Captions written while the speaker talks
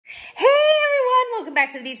welcome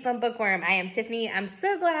back to the Beach Bum Bookworm. I am Tiffany. I'm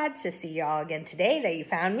so glad to see y'all again today that you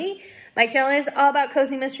found me. My channel is all about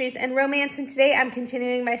cozy mysteries and romance, and today I'm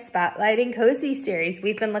continuing my Spotlighting Cozies series.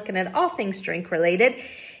 We've been looking at all things drink related,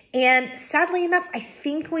 and sadly enough, I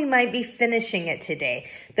think we might be finishing it today.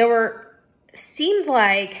 Seemed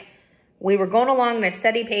like we were going along at a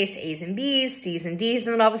steady pace, A's and B's, C's and D's,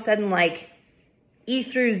 and then all of a sudden, like, E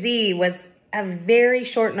through Z was a very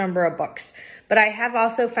short number of books. But I have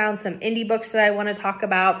also found some indie books that I want to talk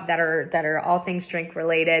about that are all things drink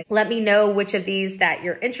related. Let me know which of these that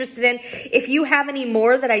you're interested in. If you have any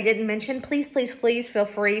more that I didn't mention, please, please, please feel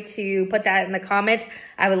free to put that in the comment.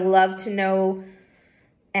 I would love to know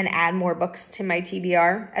and add more books to my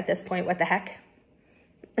TBR at this point. What the heck?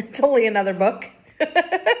 It's only another book.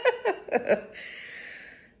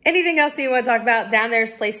 Anything else you want to talk about, down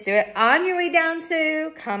there's a place to do it. On your way down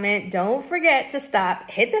to comment, don't forget to stop,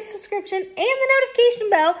 hit the subscription and the notification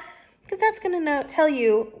bell, because that's going to tell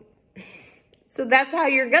you. So that's how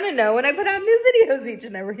you're going to know when I put out new videos each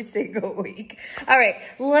and every single week. All right,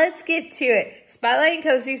 let's get to it. Spotlighting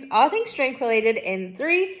Cozies, all things drink related in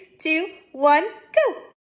 3, 2, 1, go.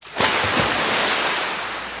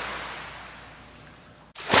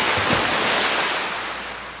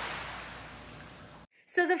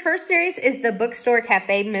 So the first series is the Bookstore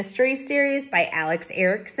Cafe Mystery Series by Alex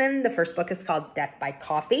Erickson. The first book is called Death by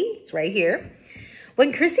Coffee. It's right here.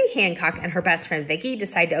 When Chrissy Hancock and her best friend Vicky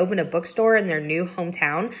decide to open a bookstore in their new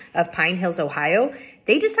hometown of Pine Hills, Ohio,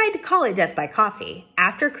 they decide to call it Death by Coffee,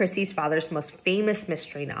 after Chrissy's father's most famous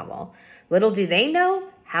mystery novel. Little do they know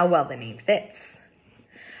how well the name fits.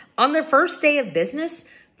 On their first day of business,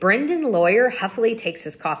 Brendan Lawyer huffily takes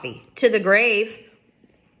his coffee to the grave.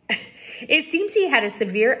 It seems he had a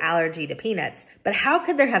severe allergy to peanuts, but how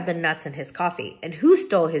could there have been nuts in his coffee? And who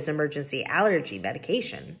stole his emergency allergy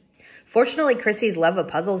medication? Fortunately, Chrissy's love of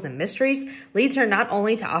puzzles and mysteries leads her not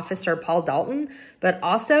only to Officer Paul Dalton, but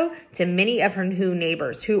also to many of her new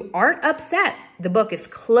neighbors who aren't upset the book is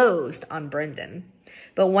closed on Brendan.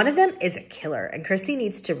 But one of them is a killer, and Chrissy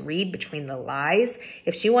needs to read between the lies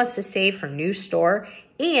if she wants to save her new store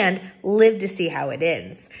and live to see how it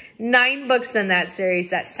ends. 9 books in that series.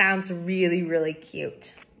 That sounds really, really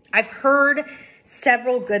cute. I've heard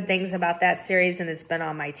several good things about that series, and it's been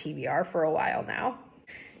on my TBR for a while now.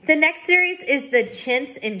 The next series is the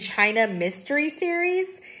Chintz in China Mystery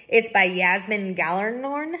Series. It's by Yasmin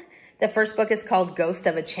Galenorn. The first book is called Ghost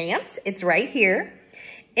of a Chance. It's right here.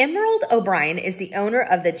 Emerald O'Brien is the owner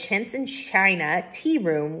of the Chintz in China tea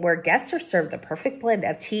room, where guests are served the perfect blend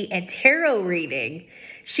of tea and tarot reading.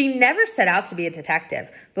 She never set out to be a detective,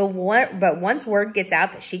 but once word gets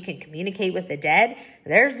out that she can communicate with the dead,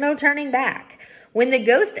 there's no turning back. When the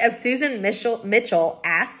ghost of Susan Mitchell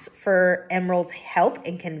asks for Emerald's help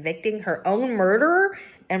in convicting her own murderer,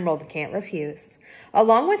 Emerald can't refuse.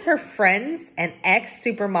 Along with her friends, an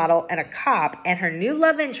ex-supermodel, and a cop, and her new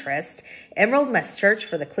love interest, Emerald must search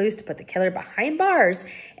for the clues to put the killer behind bars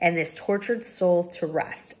and this tortured soul to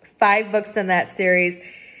rest. 5 books in that series.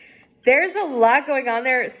 There's a lot going on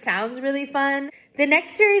there. It sounds really fun. The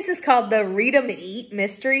next series is called the Read 'em and Eat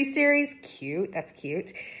Mystery Series. Cute. That's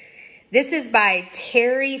cute. This is by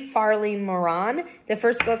Terry Farley Moran. The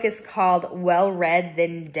first book is called Well Read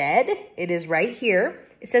Then Dead. It is right here.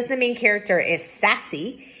 It says the main character is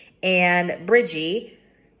Sassy and Bridgie.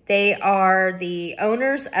 They are the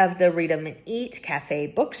owners of the Read 'em and Eat Cafe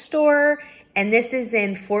bookstore, and this is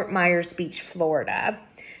in Fort Myers Beach, Florida.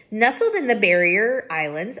 Nestled in the barrier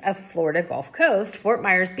islands of Florida Gulf Coast, Fort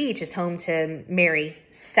Myers Beach is home to Mary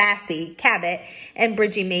Sassy Cabot and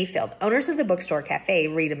Bridgie Mayfield, owners of the bookstore cafe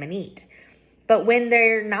Read 'em and Eat. But when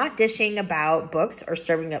they're not dishing about books or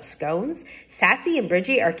serving up scones, Sassy and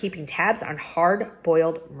Bridgie are keeping tabs on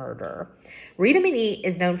hard-boiled murder. Read 'em and Eat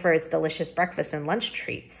is known for its delicious breakfast and lunch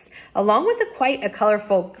treats, along with quite a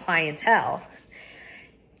colorful clientele.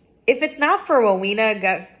 If it's not for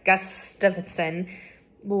Rowena Gustafson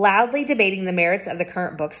loudly debating the merits of the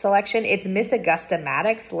current book selection, it's Miss Augusta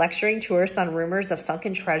Maddox lecturing tourists on rumors of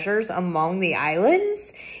sunken treasures among the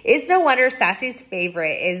islands. It's no wonder Sassy's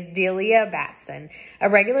favorite is Delia Batson, a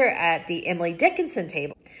regular at the Emily Dickinson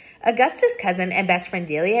table. Augusta's cousin and best friend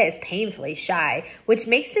Delia is painfully shy, which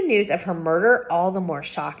makes the news of her murder all the more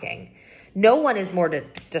shocking. No one is more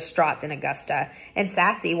distraught than Augusta, and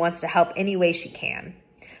Sassy wants to help any way she can.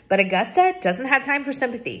 But Augusta doesn't have time for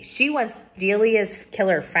sympathy. She wants Delia's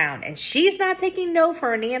killer found, and she's not taking no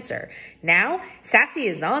for an answer. Now, Sassy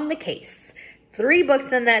is on the case. 3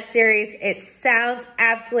 books in that series. It sounds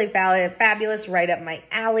absolutely fabulous, right up my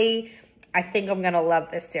alley. I think I'm going to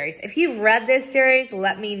love this series. If you've read this series,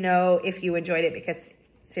 let me know if you enjoyed it, because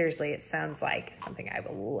seriously, it sounds like something I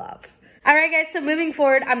would love. All right, guys, so moving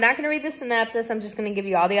forward, I'm not going to read the synopsis. I'm just going to give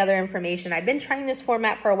you all the other information. I've been trying this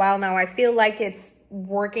format for a while now. I feel like it's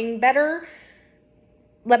working better.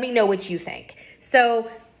 Let me know what you think. So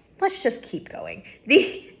let's just keep going.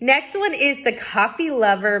 The next one is the Coffee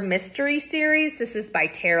Lover Mystery Series. This is by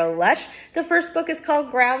Tara Lush. The first book is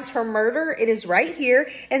called Grounds for Murder. It is right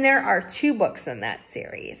here, and there are 2 books in that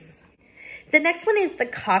series. The next one is the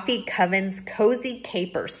Coffee Coven's Cozy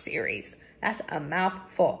Caper Series. That's a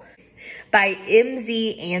mouthful. By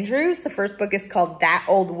M.Z. Andrews. The first book is called That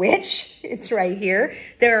Old Witch. It's right here.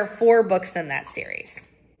 There are 4 books in that series.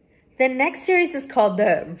 The next series is called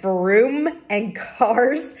the Vroom and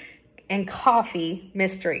Cars and Coffee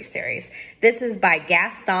Mystery Series. This is by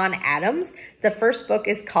Gaston Adams. The first book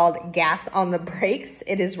is called Gas on the Brakes.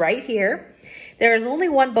 It is right here. There is only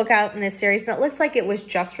 1 book out in this series, and it looks like it was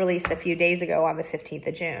just released a few days ago on the 15th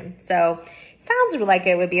of June. So it sounds like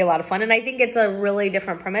it would be a lot of fun, and I think it's a really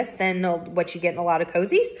different premise than what you get in a lot of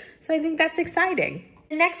cozies. So I think that's exciting.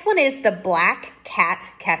 The next one is the Black Cat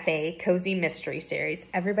Cafe Cozy Mystery Series.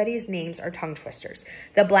 Everybody's names are tongue twisters.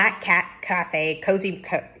 The Black Cat Cafe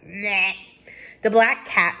The Black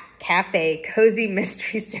Cat Cafe Cozy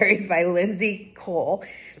Mystery Series by Lindsay Cole.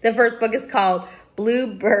 The first book is called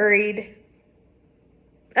Blueberried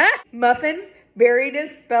Muffins. Buried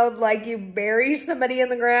is spelled like you bury somebody in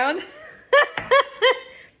the ground.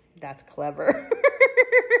 That's clever.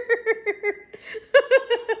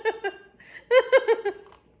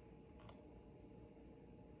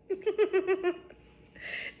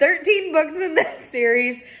 13 books in that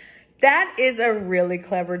series. That is a really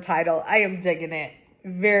clever title. I am digging it.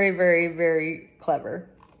 Very, very, very clever.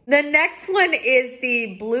 The next one is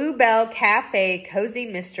the Bluebell Cafe Cozy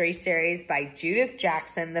Mystery Series by Judith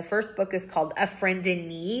Jackson. The first book is called A Friend in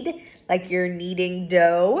Need, like you're kneading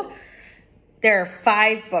dough. There are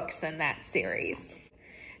 5 books in that series.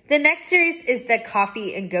 The next series is the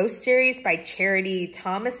Coffee and Ghost series by Charity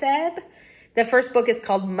Thomaseb. The first book is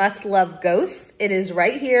called Must Love Ghosts. It is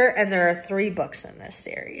right here, and there are 3 books in this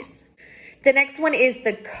series. The next one is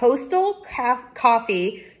the Coastal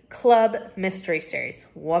Coffee Club Mystery Series.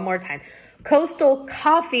 One more time. Coastal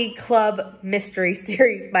Coffee Club Mystery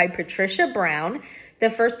Series by Patricia Brown. The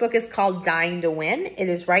first book is called Dying to Win. It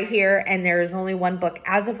is right here, and there is only 1 book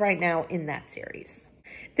as of right now in that series.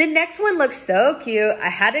 The next one looks so cute. I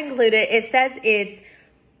had to include it. It says it's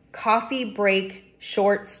Coffee Break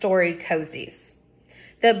Short Story Cozies.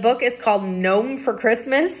 The book is called Gnome for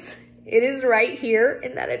Christmas. It is right here.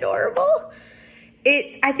 Isn't that adorable?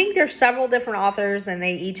 I think there's several different authors, and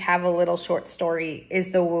they each have a little short story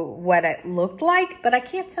is what it looked like, but I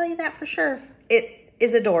can't tell you that for sure. It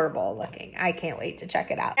is adorable looking. I can't wait to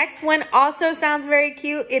check it out. Next one also sounds very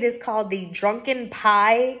cute. It is called the Drunken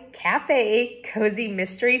Pie Cafe Cozy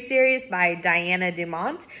Mystery Series by Diana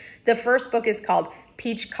Dumont. The first book is called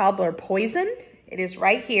Peach Cobbler Poison. It is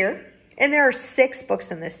right here. And there are 6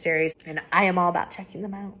 books in this series, and I am all about checking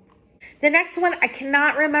them out. The next one, I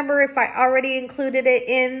cannot remember if I already included it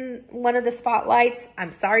in one of the spotlights.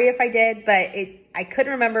 I'm sorry if I did, but I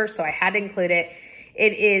couldn't remember, so I had to include it.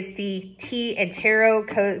 It is the Tea and Tarot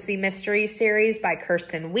Cozy Mystery Series by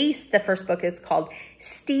Kirsten Weiss. The first book is called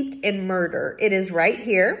Steeped in Murder. It is right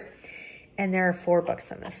here, and there are 4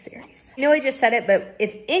 books in this series. I know I just said it, but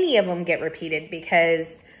if any of them get repeated,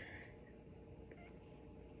 because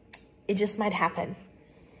it just might happen.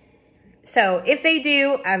 So if they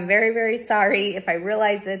do, I'm very, very sorry. If I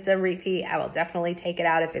realize it's a repeat, I will definitely take it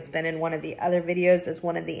out if it's been in one of the other videos as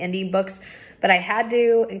one of the indie books. But I had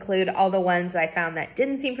to include all the ones I found that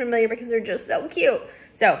didn't seem familiar because they're just so cute.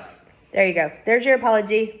 So there you go. There's your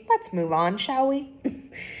apology. Let's move on, shall we?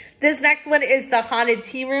 This next one is the Haunted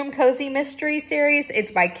Tea Room Cozy Mystery Series.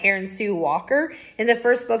 It's by Karen Sue Walker. And the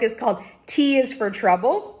first book is called Tea is for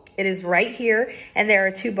Trouble. It is right here. And there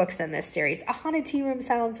are 2 books in this series. A haunted tea room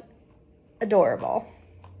sounds adorable.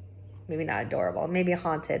 Maybe not adorable. Maybe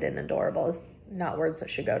haunted and adorable is not words that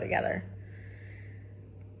should go together.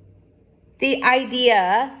 The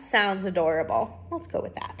idea sounds adorable. Let's go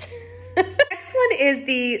with that. Next one is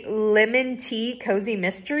the Lemon Tea Cozy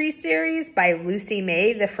Mystery Series by Lucy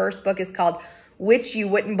May. The first book is called Witch You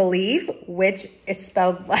Wouldn't Believe, which is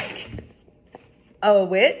spelled like a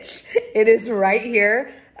witch. It is right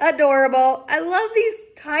here. Adorable. I love these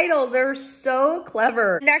titles. They're so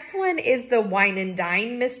clever. Next one is the Wine and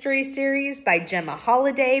Dine Mystery Series by Gemma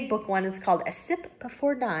Holiday. Book 1 is called A Sip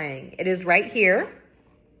Before Dying. It is right here.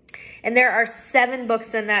 And there are 7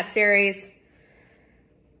 books in that series.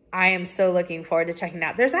 I am so looking forward to checking it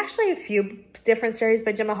out. There's actually a few different series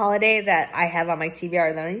by Gemma Holiday that I have on my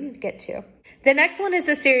TBR that I need to get to. The next one is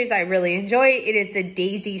a series I really enjoy. It is the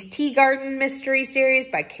Daisy's Tea Garden Mystery Series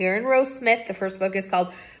by Karen Rose Smith. The first book is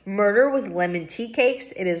called Murder with Lemon Tea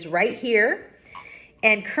Cakes. It is right here.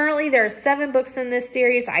 And currently there are 7 books in this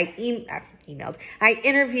series. I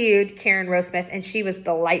interviewed Karen Rose Smith and she was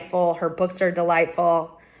delightful. Her books are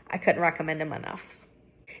delightful. I couldn't recommend them enough.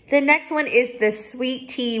 The next one is the Sweet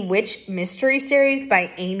Tea Witch Mystery Series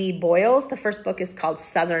by Amy Boyles. The first book is called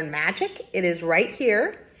Southern Magic. It is right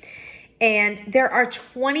here. And there are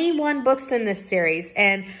 21 books in this series.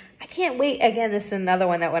 And I can't wait. Again, this is another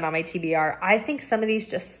one that went on my TBR. I think some of these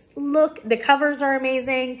just look, the covers are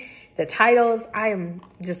amazing. The titles, I am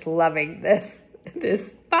just loving this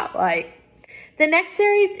spotlight. The next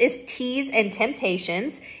series is Teas and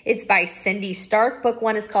Temptations. It's by Cindy Stark. Book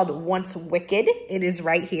 1 is called Once Wicked. It is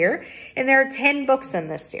right here. And there are 10 books in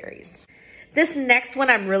this series. This next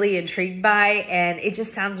one I'm really intrigued by, and it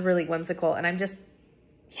just sounds really whimsical. And I'm just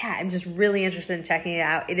really interested in checking it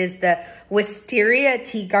out. It is the Wisteria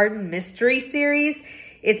Tea Garden Mystery Series.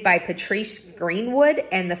 It's by Patrice Greenwood,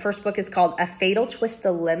 and the first book is called A Fatal Twist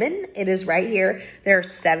of Lemon. It is right here. There are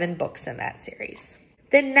 7 books in that series.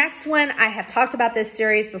 The next one, I have talked about this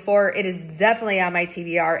series before. It is definitely on my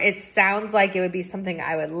TBR. It sounds like it would be something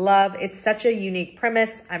I would love. It's such a unique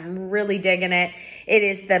premise. I'm really digging it. It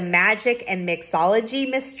is the Magic and Mixology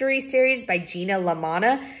Mystery Series by Gina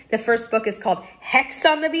LaManna. The first book is called Hex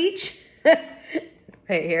on the Beach. Right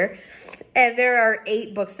here. And there are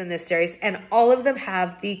 8 books in this series, and all of them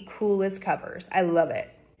have the coolest covers. I love it.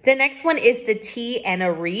 The next one is the Tea and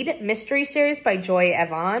a Read Mystery Series by Joy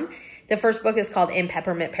Avon. The first book is called In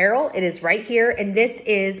Peppermint Peril. It is right here, and this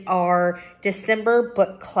is our December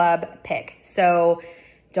book club pick. So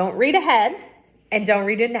don't read ahead, and don't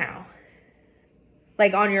read it now.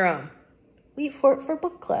 Like on your own. Wait for it for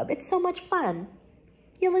book club. It's so much fun.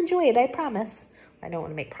 You'll enjoy it, I promise. I don't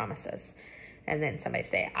want to make promises. And then somebody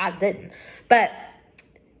say, I didn't. But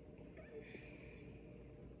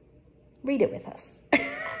read it with us.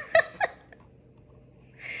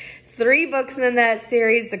 3 books in that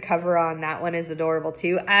series. The cover on that one is adorable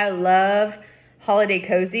too. I love holiday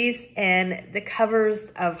cozies, and the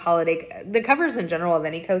covers in general of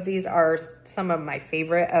any cozies are some of my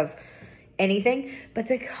favorite of anything. But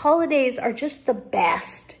the holidays are just the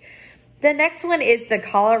best. The next one is the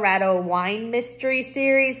Colorado Wine Mystery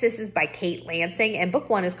Series. This is by Kate Lansing, and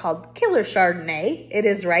book 1 is called Killer Chardonnay. It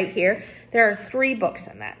is right here. There are 3 books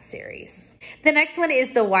in that series. The next one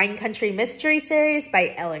is the Wine Country Mystery Series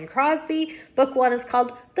by Ellen Crosby. Book 1 is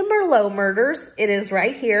called The Merlot Murders. It is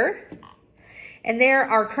right here. And there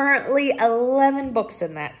are currently 11 books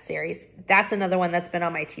in that series. That's another one that's been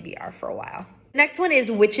on my TBR for a while. Next one is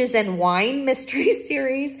Witches and Wine Mystery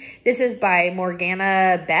Series. This is by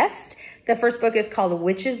Morgana Best. The first book is called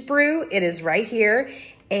Witch's Brew. It is right here.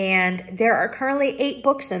 And there are currently 8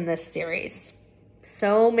 books in this series.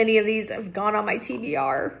 So many of these have gone on my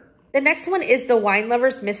TBR. The next one is the Wine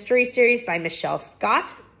Lovers Mystery Series by Michelle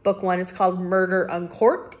Scott. Book 1 is called Murder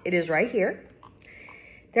Uncorked. It is right here.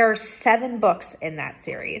 There are 7 books in that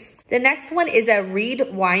series. The next one is a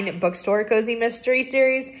Read Wine Bookstore Cozy Mystery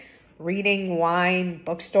Series. Reading, wine,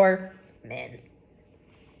 bookstore, men.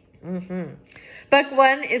 Book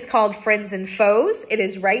 1 is called Friends and Foes. It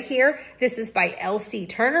is right here. This is by L.C.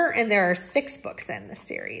 Turner, and there are 6 books in the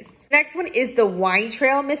series. Next one is the Wine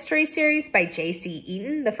Trail Mystery Series by J.C.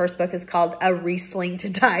 Eaton. The first book is called A Riesling to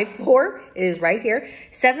Die For. It is right here.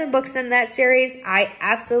 7 books in that series. I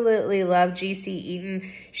absolutely love J.C.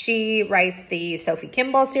 Eaton. She writes the Sophie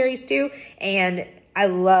Kimball series too, and I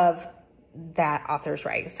love that author's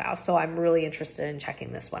writing style, so I'm really interested in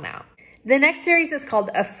checking this one out. The next series is called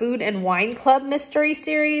A Food and Wine Club Mystery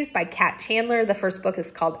Series by Kat Chandler. The first book is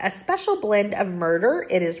called A Special Blend of Murder.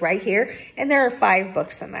 It is right here, and there are 5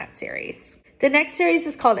 books in that series. The next series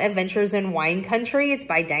is called Adventures in Wine Country. It's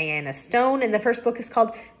by Diana Stone, and the first book is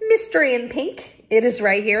called Mystery in Pink. It is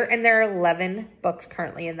right here, and there are 11 books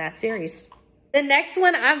currently in that series. The next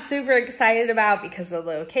one I'm super excited about because of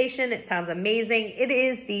the location. It sounds amazing. It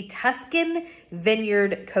is the Tuscan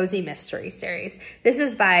Vineyard Cozy Mystery Series. This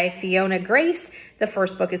is by Fiona Grace. The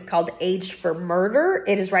first book is called Aged for Murder.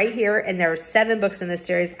 It is right here, and there are 7 books in this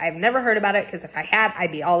series. I've never heard about it because if I had,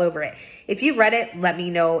 I'd be all over it. If you've read it, let me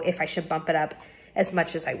know if I should bump it up as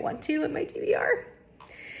much as I want to in my TBR.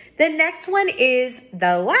 The next one is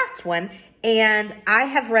the last one, and I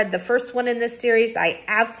have read the first one in this series. I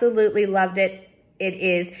absolutely loved it. It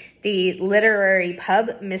is the Literary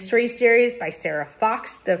Pub Mystery Series by Sarah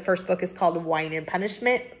Fox. The first book is called Wine and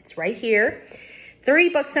Punishment. It's right here. 3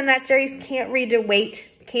 books in that series. Can't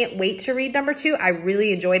wait to read number 2. I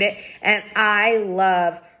really enjoyed it, and I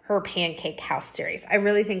love her Pancake House series. I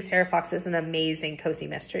really think Sarah Fox is an amazing cozy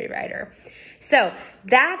mystery writer. So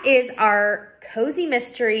that is our cozy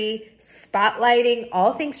mystery spotlighting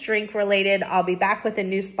all things drink related. I'll be back with a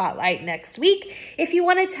new spotlight next week. If you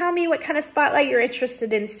want to tell me what kind of spotlight you're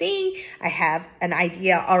interested in seeing, I have an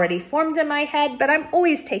idea already formed in my head, but I'm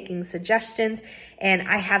always taking suggestions, and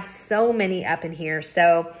I have so many up in here.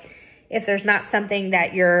 So if there's not something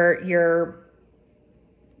that you're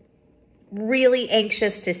really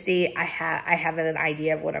anxious to see, I have an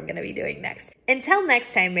idea of what I'm going to be doing next. Until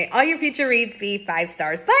next time, may all your future reads be 5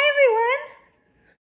 stars. Bye, everyone.